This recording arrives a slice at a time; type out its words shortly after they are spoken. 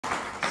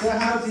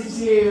how did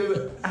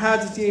you,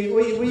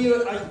 were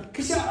you,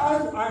 because I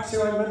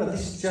remember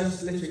this has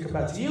just literally come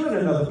back to you in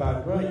another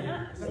band, right?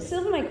 Yeah,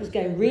 Silvermake was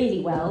going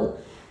really well.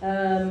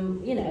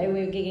 You know,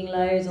 we were gigging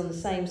loads on the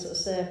same sort of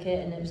circuit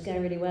and it was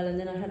going really well, and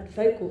then I had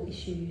vocal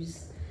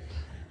issues.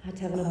 I had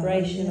to have an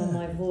operation on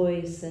my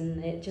voice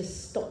and it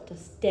just stopped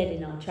us dead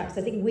in our tracks.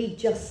 I think we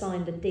just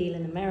signed a deal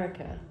in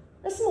America,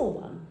 a small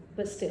one,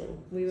 but still,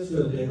 we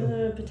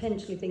were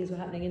potentially things were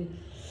happening, and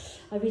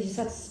we just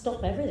had to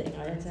stop everything.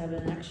 I had to have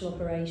an actual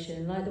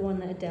operation, like the one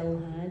that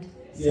Adele had,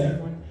 same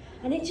one.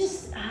 And it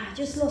just, I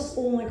just lost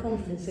all my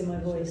confidence in my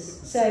voice.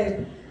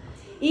 So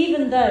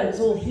even though it was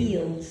all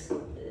healed,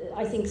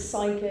 I think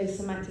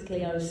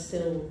psychosomatically I was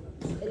still,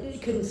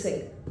 couldn't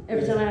sing.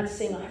 Every time I had to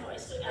sing, my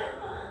voice would go,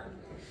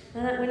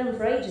 and that went on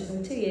for ages,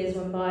 and 2 years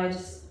went by, I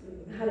just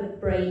had a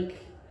break,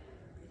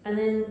 and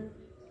then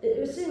it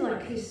was doing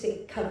like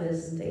acoustic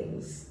covers and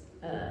things,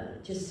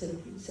 just to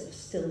sort of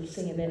still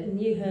sing a bit, and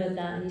you heard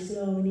that, and you said,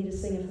 oh, we need a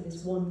singer for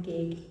this one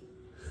gig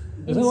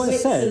in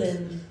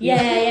Switzerland.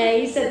 Yeah,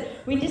 he said,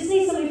 we just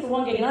need somebody for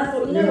one gig, and I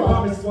thought, you know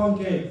what? It's one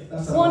gig.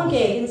 That's one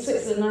gig in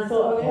Switzerland, and I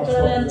thought, I'm going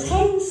to learn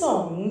 10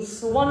 songs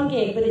for one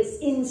gig, but it's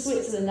in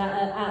Switzerland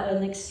at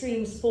an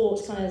extreme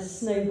sports kind of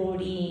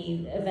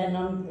snowboardy event.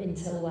 I'm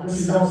into all that stuff. Which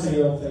is also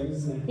your thing,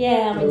 isn't it?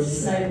 Yeah, I'm into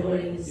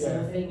snowboarding and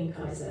surfing and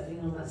kitesurfing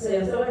and all that. So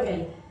I thought,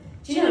 okay,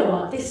 do you know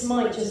what? This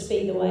might just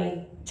be the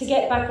way to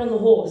get back on the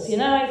horse. You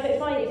know,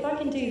 if I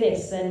can do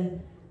this,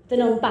 then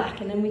I'm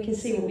back, and then we can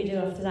see what we do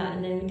after that.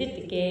 And then we did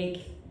the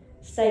gig,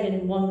 stayed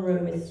in one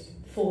room with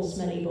 4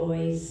 smelly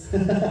boys.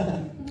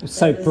 It was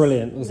so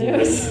brilliant, wasn't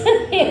it?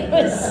 It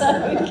was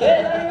so good.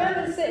 I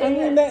remember sitting and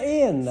you met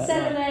Ian that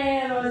 7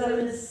 a.m. I was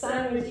having a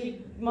sandwich.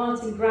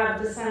 Martin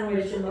grabbed a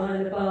sandwich from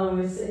behind the bar and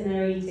we were sitting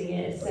there eating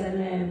it at 7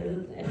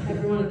 a.m.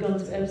 Everyone had gone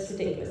to bed. It was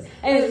ridiculous.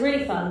 It was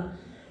really fun.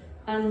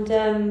 And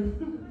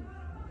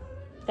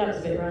that was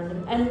a bit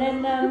random. And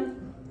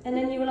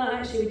then you were like,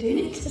 actually, we do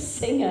need a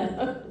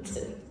singer.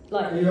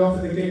 Like, are you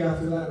offered the gig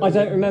after that? I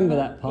don't remember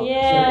that part.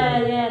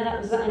 Yeah,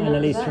 that was that. And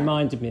Annalise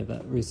reminded me of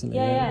that recently.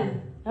 Yeah.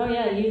 Oh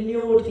yeah, you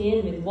lured me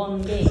in with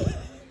one gig,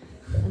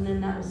 and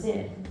then that was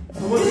it.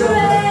 You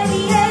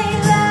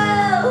radiate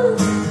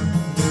love.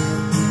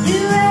 You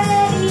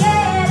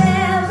radiate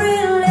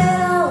every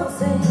little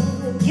thing.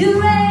 You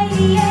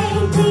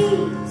radiate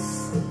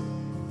peace.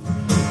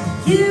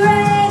 You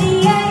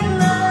radiate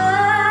love.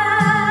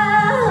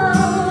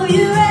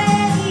 You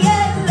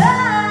radiate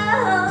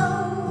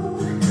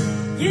love.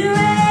 You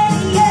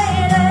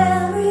radiate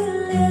every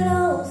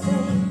little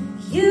thing.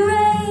 You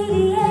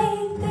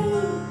radiate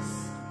peace.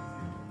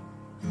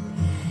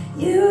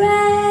 You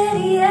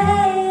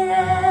radiate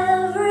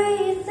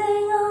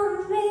everything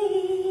on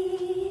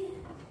me.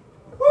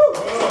 Woo.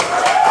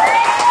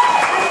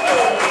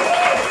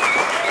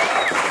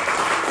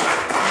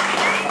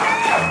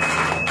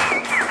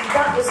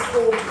 That was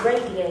called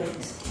Radiate.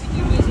 We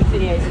do music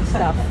videos and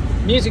stuff.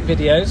 Music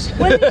videos?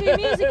 When we do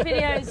music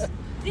videos,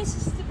 this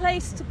is the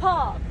place to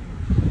park.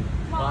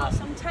 Marcus,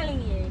 I'm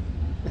telling you.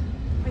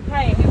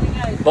 Okay, here we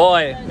go.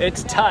 Boy,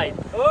 it's tight.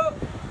 Oh.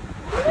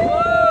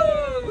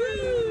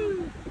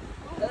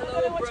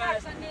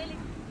 I nearly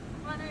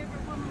ran over a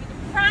woman with a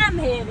pram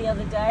here the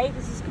other day.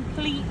 This is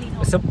completely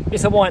not...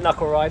 It's a white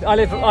knuckle ride. I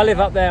live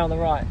up there on the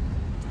right.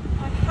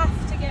 I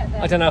have to get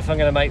there. I don't know if I'm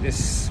going to make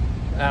this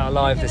out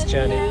alive, this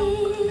journey.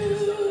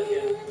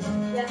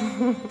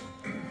 Yeah.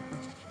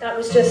 That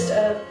was just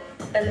a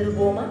little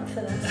warm-up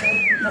for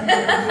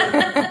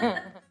that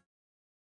song.